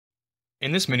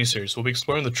In this miniseries, we'll be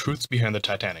exploring the truths behind the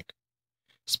Titanic.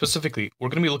 Specifically, we're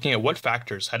going to be looking at what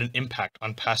factors had an impact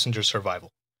on passenger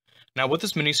survival. Now, what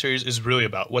this miniseries is really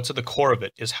about, what's at the core of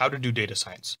it, is how to do data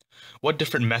science. What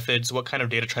different methods, what kind of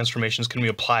data transformations can we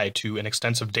apply to an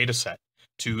extensive data set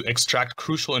to extract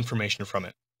crucial information from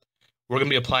it? We're going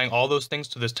to be applying all those things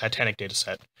to this Titanic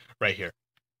dataset right here.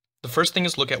 The first thing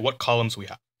is look at what columns we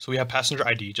have. So we have passenger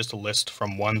ID, just a list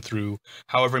from 1 through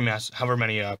however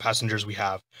many passengers we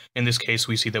have. In this case,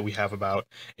 we see that we have about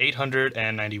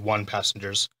 891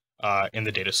 passengers in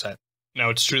the data set. Now,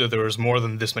 it's true that there was more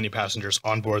than this many passengers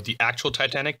on board the actual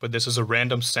Titanic, but this is a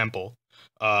random sample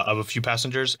of a few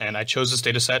passengers, and I chose this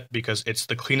data set because it's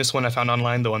the cleanest one I found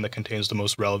online, the one that contains the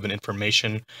most relevant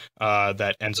information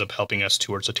that ends up helping us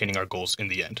towards attaining our goals in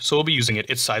the end. So we'll be using it.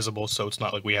 It's sizable, so it's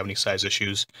not like we have any size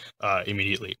issues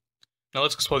immediately. Now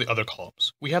let's explore the other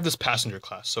columns. We have this passenger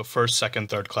class, so first, second,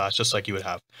 third class, just like you would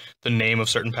have. The name of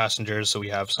certain passengers, so we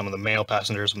have some of the male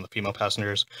passengers, some of the female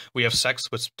passengers. We have sex,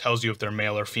 which tells you if they're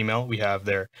male or female. We have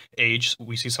their age,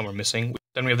 we see some are missing.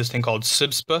 Then we have this thing called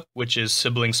SIBSPA, which is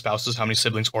sibling spouses, how many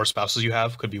siblings or spouses you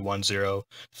have. Could be 1, 0,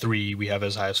 3, we have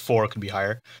as high as 4, could be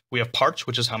higher. We have parch,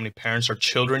 which is how many parents or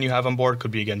children you have on board.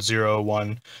 Could be, again, 0,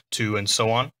 1, 2, and so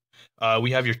on.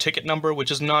 We have your ticket number, which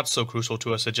is not so crucial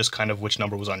to us. It's just kind of which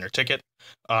number was on your ticket.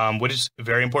 What is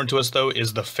very important to us, though,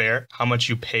 is the fare, how much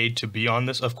you paid to be on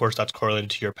this. Of course, that's correlated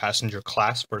to your passenger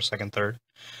class, first, second, third.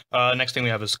 Next thing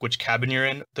we have is which cabin you're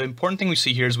in. The important thing we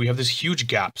see here is we have these huge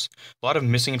gaps, a lot of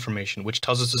missing information, which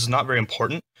tells us this is not very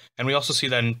important. And we also see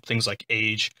that in things like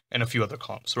age and a few other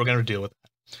columns. So we're going to deal with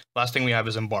that. Last thing we have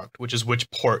is embarked, which is which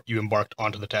port you embarked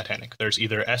onto the Titanic. There's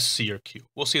either S, C, or Q.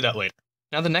 We'll see that later.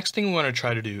 Now, the next thing we want to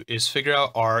try to do is figure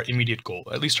out our immediate goal,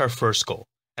 at least our first goal.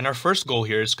 And our first goal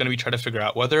here is going to be try to figure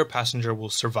out whether a passenger will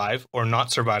survive or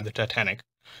not survive the Titanic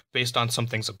based on some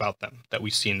things about them that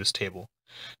we see in this table.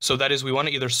 So that is, we want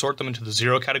to either sort them into the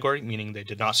 0 category, meaning they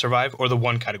did not survive, or the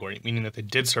 1 category, meaning that they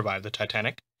did survive the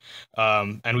Titanic.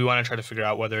 And we want to try to figure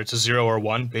out whether it's a 0 or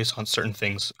 1 based on certain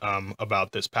things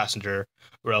about this passenger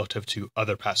relative to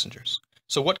other passengers.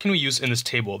 So what can we use in this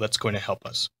table that's going to help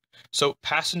us? So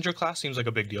passenger class seems like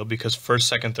a big deal because first,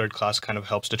 second, third class kind of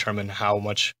helps determine how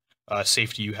much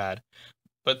safety you had.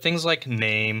 But things like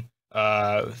name,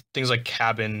 things like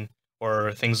cabin,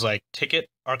 or things like ticket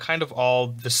are kind of all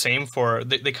the same for,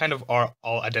 they kind of are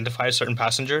all identify a certain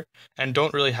passenger and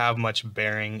don't really have much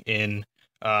bearing in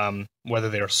whether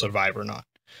they are survive or not.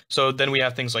 So then we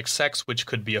have things like sex, which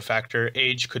could be a factor.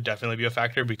 Age could definitely be a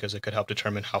factor because it could help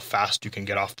determine how fast you can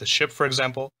get off the ship, for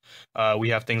example. We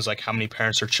have things like how many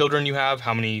parents or children you have,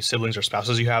 how many siblings or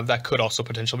spouses you have. That could also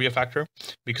potentially be a factor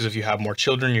because if you have more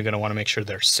children, you're going to want to make sure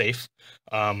they're safe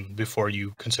before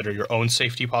you consider your own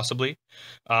safety possibly.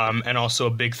 And also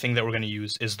a big thing that we're going to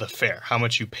use is the fare, how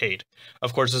much you paid.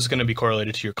 Of course, this is going to be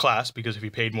correlated to your class because if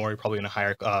you paid more, you're probably going to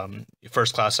hire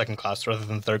first class, second class rather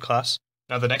than third class.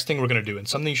 Now, the next thing we're going to do, and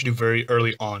something you should do very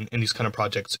early on in these kind of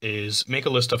projects, is make a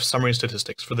list of summary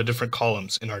statistics for the different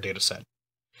columns in our data set.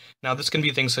 Now, this can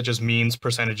be things such as means,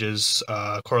 percentages,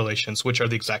 correlations, which are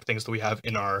the exact things that we have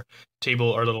in our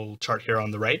table, our little chart here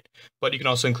on the right. But you can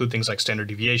also include things like standard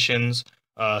deviations,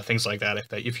 things like that,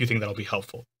 if you think that'll be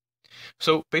helpful.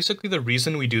 So basically, the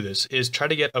reason we do this is try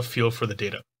to get a feel for the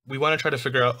data. We want to try to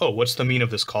figure out, oh, what's the mean of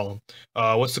this column?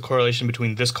 What's the correlation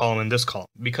between this column and this column?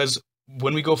 Because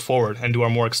when we go forward and do our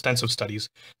more extensive studies,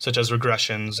 such as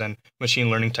regressions and machine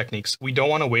learning techniques, we don't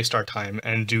want to waste our time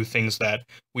and do things that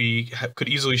we could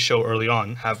easily show early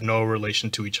on have no relation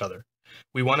to each other.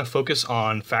 We want to focus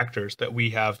on factors that we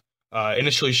have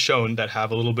initially shown that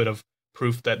have a little bit of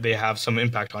proof that they have some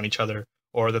impact on each other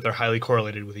or that they're highly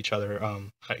correlated with each other,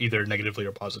 either negatively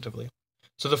or positively.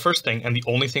 So the first thing, and the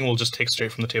only thing we'll just take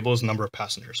straight from the table, is number of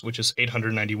passengers, which is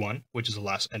 891, which is the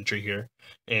last entry here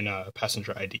in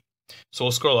passenger ID. So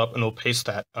we'll scroll up and we'll paste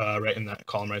that right in that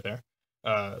column right there.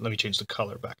 Let me change the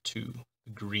color back to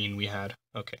the green we had.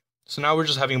 Okay, so now we're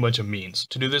just having a bunch of means.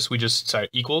 To do this, we just start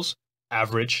equals,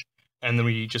 average, and then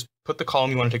we just put the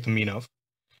column you want to take the mean of,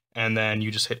 and then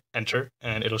you just hit enter,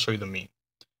 and it'll show you the mean.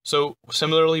 So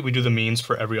similarly, we do the means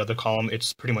for every other column.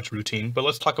 It's pretty much routine, but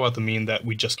let's talk about the mean that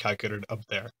we just calculated up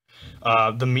there.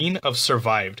 The mean of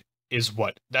survived is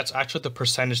what? That's actually the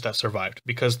percentage that survived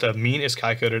because the mean is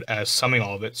calculated as summing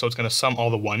all of it. So it's going to sum all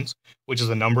the ones, which is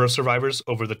the number of survivors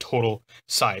over the total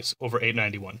size over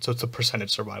 891. So it's a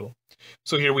percentage survival.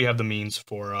 So here we have the means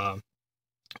for all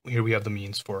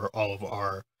of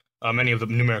our many of the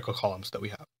numerical columns that we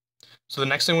have. So the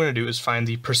next thing we're going to do is find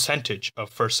the percentage of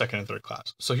first, second, and third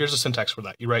class. So here's the syntax for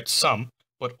that. You write sum,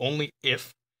 but only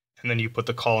if, and then you put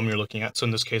the column you're looking at. So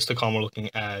in this case, the column we're looking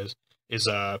at is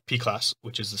a P class,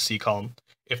 which is the C column,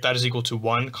 if that is equal to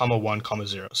 1, 1,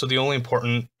 0. So the only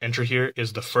important entry here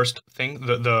is the first thing,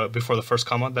 the before the first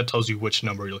comma, that tells you which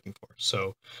number you're looking for.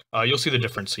 So you'll see the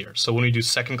difference here. So when we do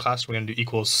second class, we're going to do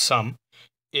equals sum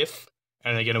if,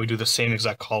 and again, we do the same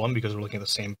exact column because we're looking at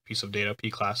the same piece of data, P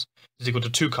class, is equal to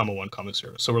 2, 1,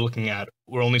 0. So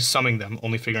we're only summing them,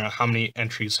 only figuring out how many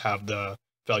entries have the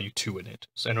value 2 in it.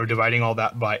 So, and we're dividing all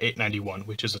that by 891,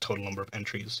 which is the total number of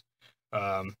entries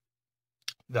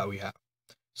that we have.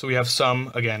 So we have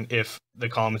sum, again, if the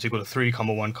column is equal to 3,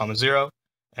 1, 0,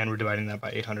 and we're dividing that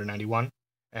by 891,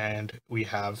 and we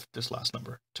have this last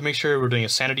number. To make sure we're doing a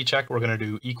sanity check, we're going to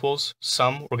do equals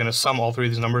sum. We're going to sum all three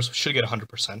of these numbers. We should get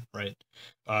 100%, right?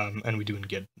 And we do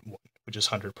get 1, which is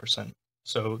 100%.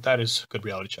 So that is a good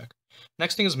reality check.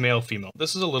 Next thing is male, female.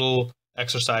 This is a little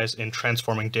exercise in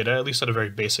transforming data, at least at a very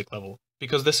basic level,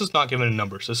 because this is not given in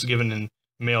numbers. This is given in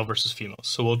male versus female.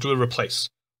 So we'll do a replace.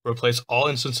 Replace all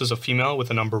instances of female with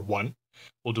the number 1.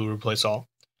 We'll do a replace all.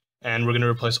 And we're going to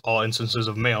replace all instances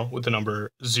of male with the number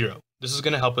 0. This is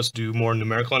going to help us do more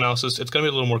numerical analysis. It's going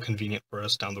to be a little more convenient for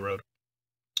us down the road.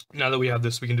 Now that we have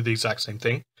this, we can do the exact same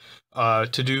thing.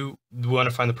 We want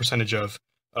to find the percentage of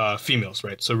females,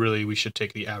 right? So really, we should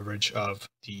take the average of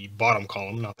the bottom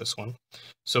column, not this one.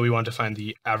 So we want to find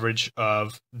the average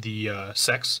of the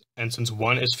sex. And since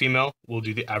 1 is female, we'll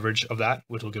do the average of that,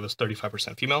 which will give us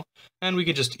 35% female. And we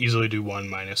could just easily do 1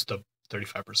 minus the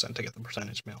 35% to get the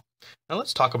percentage male. Now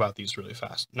let's talk about these really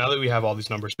fast. Now that we have all these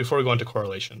numbers, before we go into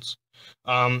correlations,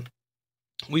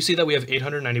 we see that we have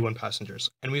 891 passengers,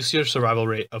 and we see a survival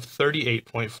rate of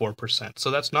 38.4%. So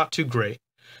that's not too great,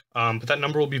 but that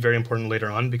number will be very important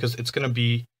later on because it's going to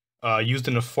be used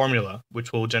in a formula,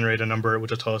 which will generate a number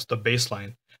which will tell us the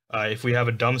baseline. If we have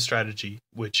a dumb strategy,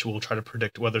 which will try to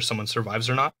predict whether someone survives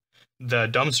or not, the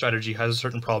dumb strategy has a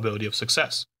certain probability of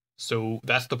success. So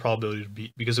that's the probability to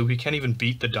beat, because if we can't even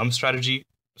beat the dumb strategy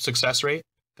success rate,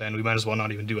 then we might as well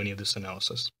not even do any of this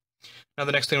analysis. Now,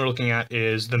 the next thing we're looking at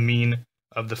is the mean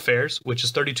of the fares, which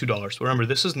is $32. Remember,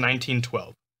 this is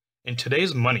 $19.12. In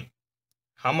today's money,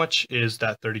 how much is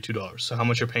that $32? So how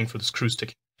much you're paying for this cruise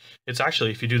ticket? It's actually,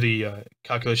 if you do the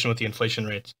calculation with the inflation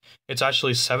rates, it's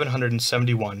actually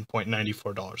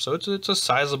 $771.94. So it's a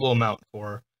sizable amount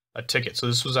for a ticket. So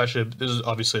this is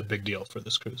obviously a big deal for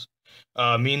this cruise.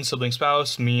 Mean sibling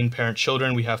spouse, mean parent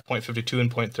children, we have 0.52 and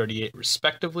 0.38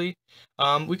 respectively.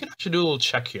 We can actually do a little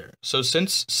check here. So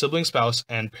since sibling spouse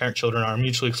and parent children are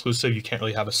mutually exclusive, you can't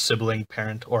really have a sibling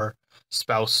parent or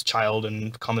spouse child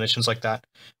and combinations like that.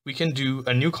 We can do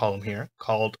a new column here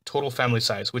called total family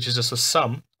size, which is just the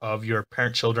sum of your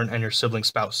parent children and your sibling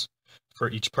spouse for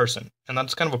each person. And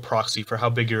that's kind of a proxy for how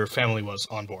big your family was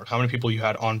on board, how many people you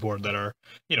had on board that are,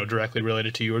 directly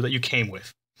related to you or that you came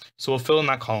with. So we'll fill in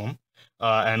that column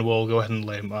and we'll go ahead and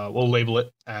label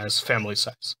it as family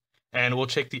size. And we'll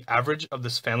take the average of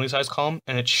this family size column,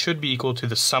 and it should be equal to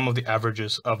the sum of the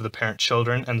averages of the parent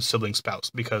children and the sibling spouse,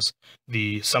 because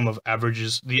the sum of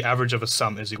averages, the average of a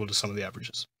sum is equal to sum of the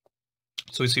averages.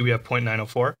 So we see we have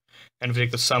 0.904, and if we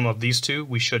take the sum of these two,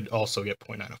 we should also get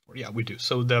 0.904. Yeah, we do.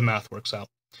 So the math works out.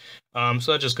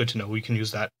 So that's just good to know. We can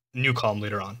use that new column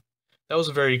later on. That was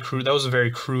a very crude,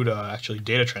 actually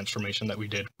data transformation that we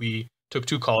did. We took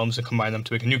two columns and combined them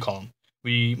to make a new column.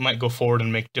 We might go forward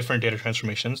and make different data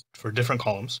transformations for different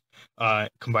columns,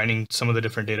 combining some of the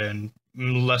different data in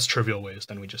less trivial ways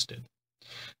than we just did.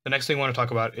 The next thing we want to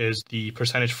talk about is the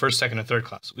percentage first, second, and third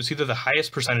class. We see that the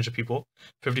highest percentage of people,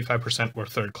 55%, were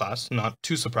third class. Not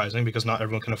too surprising because not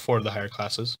everyone can afford the higher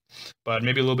classes. But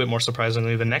maybe a little bit more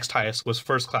surprisingly, the next highest was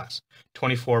first class.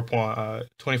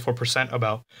 24%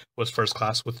 about was first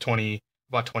class, with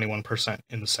about 21%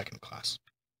 in the second class.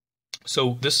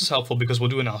 So this is helpful because we'll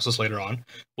do analysis later on.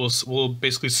 We'll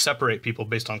basically separate people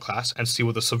based on class and see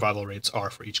what the survival rates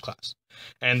are for each class.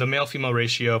 And the male-female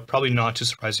ratio, probably not too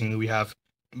surprisingly, we have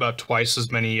about twice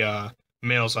as many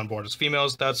males on board as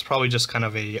females. That's probably just kind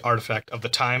of a artifact of the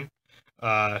time.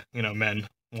 Men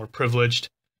more privileged,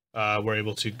 were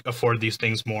able to afford these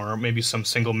things more. Maybe some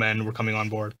single men were coming on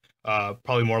board.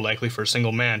 Probably more likely for a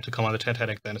single man to come on the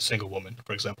Titanic than a single woman,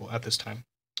 for example, at this time.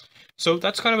 So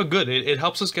that's kind of it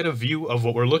helps us get a view of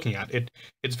what we're looking at.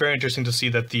 It's very interesting to see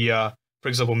that for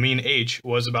example, mean age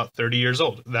was about 30 years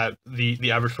old. That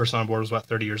the average person on board was about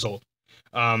 30 years old.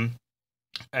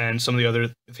 And some of the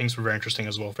other things were very interesting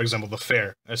as well. For example, the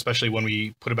fare, especially when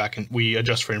we put it back and we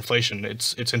adjust for inflation,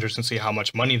 it's interesting to see how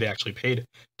much money they actually paid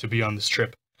to be on this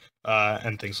trip,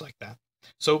 and things like that.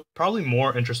 So probably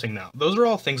more interesting now. Those are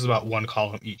all things about one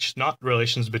column each, not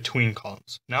relations between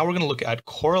columns. Now we're going to look at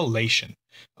correlation.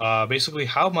 Basically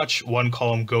how much one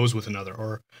column goes with another,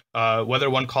 or whether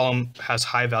one column has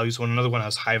high values when another one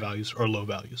has high values or low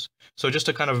values. So just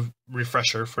a kind of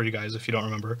refresher for you guys if you don't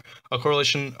remember, a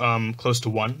correlation close to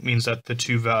 1 means that the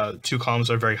two columns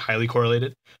are very highly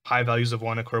correlated. High values of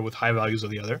one occur with high values of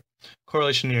the other.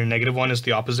 Correlation near -1 is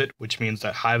the opposite, which means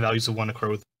that high values of one occur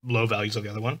with low values of the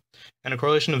other one. And a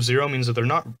correlation of 0 means that they're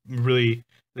not really,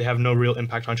 they have no real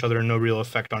impact on each other, no real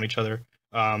effect on each other.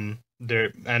 And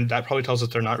that probably tells us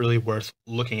they're not really worth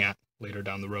looking at later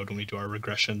down the road when we do our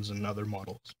regressions and other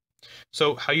models.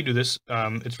 So how you do this,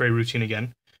 it's very routine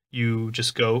again. You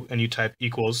just go and you type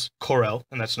equals correl,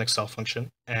 and that's an Excel function,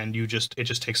 and it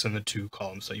just takes in the two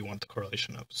columns that you want the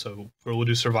correlation of. So we'll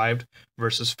do survived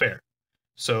versus fair.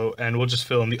 So, and we'll just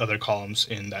fill in the other columns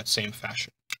in that same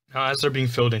fashion. Now, as they're being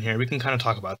filled in here, we can kind of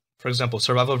talk about, for example,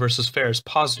 survival versus fair is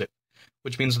positive,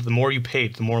 which means that the more you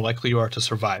paid, the more likely you are to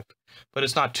survive. But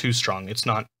it's not too strong. It's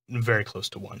not very close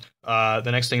to 1.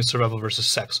 The next thing is survival versus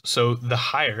sex. So the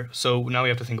higher, so now we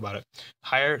have to think about it.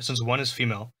 Higher, since 1 is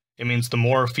female, it means the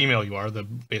more female you are,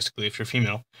 basically if you're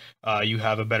female, you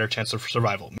have a better chance of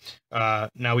survival.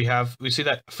 Now we see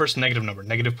that first negative number,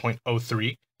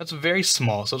 -0.03. That's very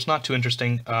small, so it's not too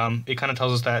interesting. It kind of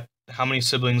tells us that how many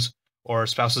siblings or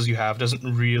spouses you have doesn't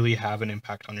really have an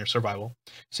impact on your survival.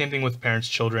 Same thing with parents,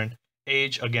 children.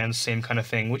 Age, again, same kind of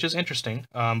thing, which is interesting,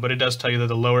 but it does tell you that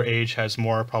the lower age has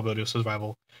more probability of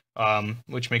survival,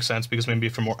 which makes sense because maybe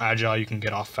if you're more agile, you can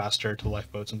get off faster to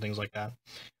lifeboats and things like that.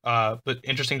 But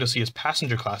interesting to see is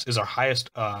passenger class is our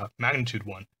highest magnitude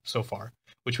one so far,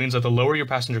 which means that the lower your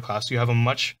passenger class, you have a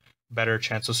much better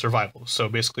chance of survival. So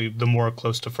basically, the more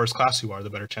close to first class you are, the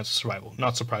better chance of survival,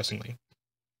 not surprisingly.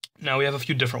 Now we have a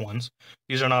few different ones.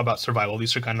 These are not about survival.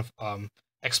 These are kind of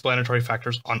explanatory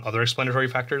factors on other explanatory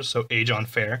factors. So age on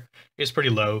fair is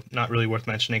pretty low, not really worth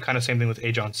mentioning. Kind of same thing with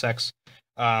age on sex.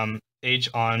 Age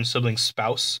on sibling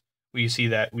spouse, we see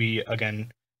that we,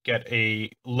 again, get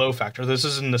a low factor. This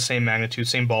is in the same magnitude,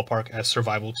 same ballpark as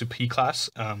survival to P class,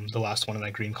 the last one in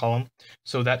that green column.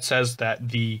 So that says that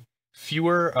the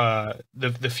fewer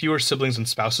the fewer siblings and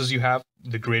spouses you have,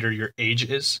 the greater your age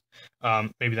is.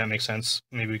 Maybe that makes sense.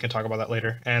 Maybe we can talk about that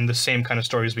later. And the same kind of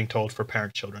story is being told for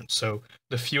parent children. So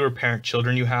the fewer parent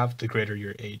children you have, the greater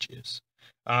your age is.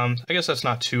 I guess that's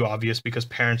not too obvious because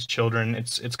parents, children,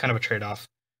 it's kind of a trade-off.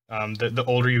 The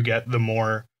older you get, the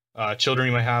more children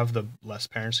you might have, the less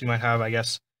parents you might have, I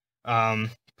guess,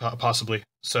 possibly.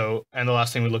 So, and the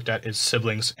last thing we looked at is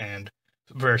siblings and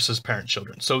versus parent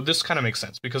children. So this kind of makes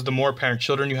sense because the more parent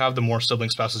children you have, the more sibling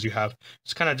spouses you have.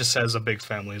 It kind of just says a big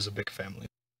family is a big family.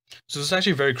 So this is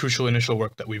actually very crucial initial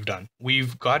work that we've done.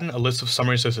 We've gotten a list of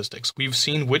summary statistics. We've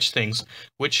seen which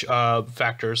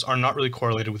factors are not really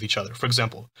correlated with each other. For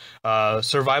example,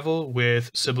 survival with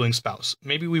sibling spouse.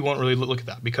 Maybe we won't really look at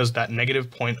that because that negative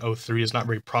 0.03 is not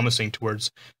very promising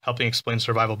towards helping explain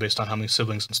survival based on how many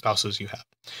siblings and spouses you have.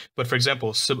 But for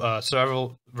example,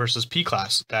 survival versus P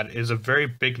class, that is a very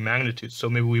big magnitude. So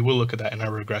maybe we will look at that in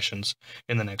our regressions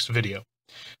in the next video.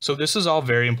 So this is all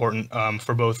very important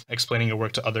for both explaining your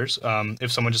work to others.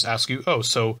 If someone just asks you, oh,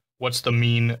 so what's the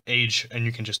mean age? And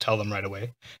you can just tell them right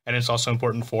away. And it's also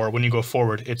important for when you go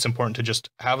forward, it's important to just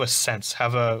have a sense,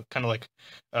 have a kind of like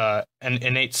an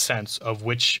innate sense of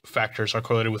which factors are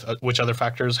correlated with which other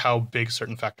factors, how big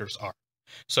certain factors are.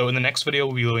 So in the next video,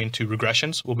 we'll be going into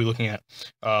regressions. We'll be looking at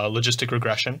logistic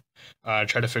regression, try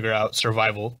to figure out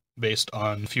survival based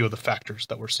on a few of the factors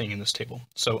that we're seeing in this table.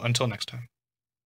 So until next time.